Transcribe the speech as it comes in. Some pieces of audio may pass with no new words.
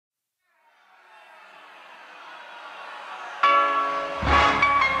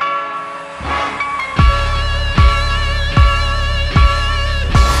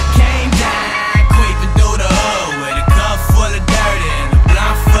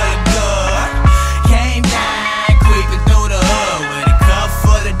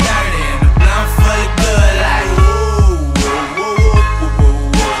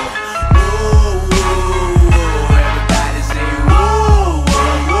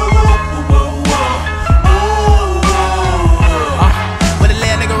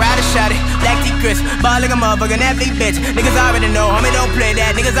like a motherfucking athlete, bitch. Niggas already know, homie, don't play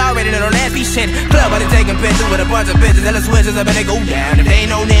that. Niggas already know, don't nasty shit. Club out there taking pictures with a bunch of bitches. Tell the switches up and they go down. If they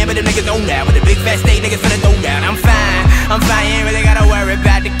ain't no name, but them niggas know now. With the big fat state, niggas finna go down. I'm fine, you ain't really gotta worry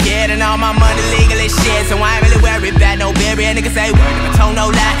about the kid. And all my money legal as shit, so I ain't really worried about no berry. And niggas say word, if I told no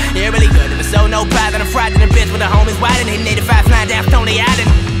lie, yeah, really good. If I sold no pies, then I'm fried in the bitch with the homies wide and hitting 85 flying down Stony Island.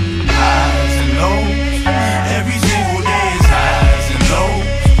 Highs and lows, every single day is highs and lows.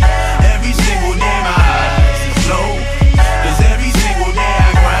 Every single day my highs is low, 'cause every single day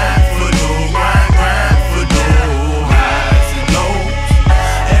I grind for dough, grind for dough. Highs and lows,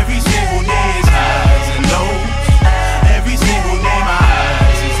 every single day is highs and lows. Every single day my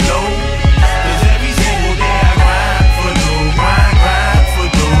highs is low, 'cause every single day I grind for dough, grind for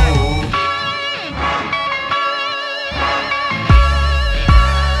dough.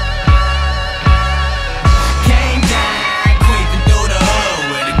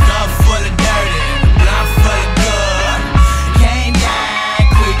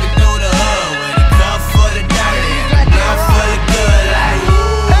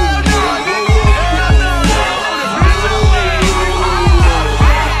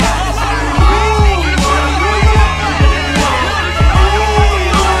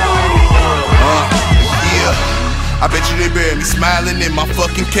 I bet you they bury me smiling in my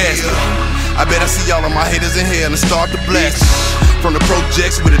fucking casket. I bet I see all of my haters in hell and start to blast it. From the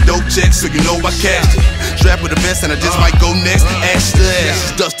projects with a dope check, so you know I cashed it. Strapped with a vest and I just might go next. Ash to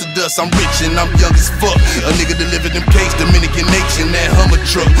ashes, dust to dust, I'm rich and I'm young as fuck. A nigga delivered them cakes, Dominican nation, that Hummer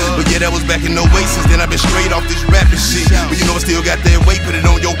truck. But yeah, that was back in Oasis, then I been straight off this rapping shit. But you know I still got that weight, put it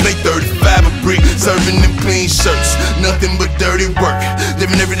on your plate, 35 a brick. Serving them clean shirts, nothing but dirty work.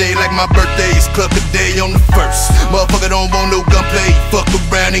 Living every day like my birthday is club a day on the first. Motherfucker don't want no gunplay, fuck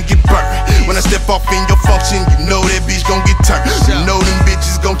around and get burnt. When I step off in your function, you know that bitch gon' get turned. You know them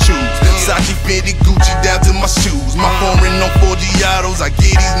bitches gon' choose Versace, Fendi, Gucci down to my shoes. My foreign on 4 Giottos, I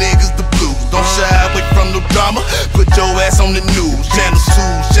give these niggas the blues. Don't shy away from no drama, put your ass on the news. Channel 2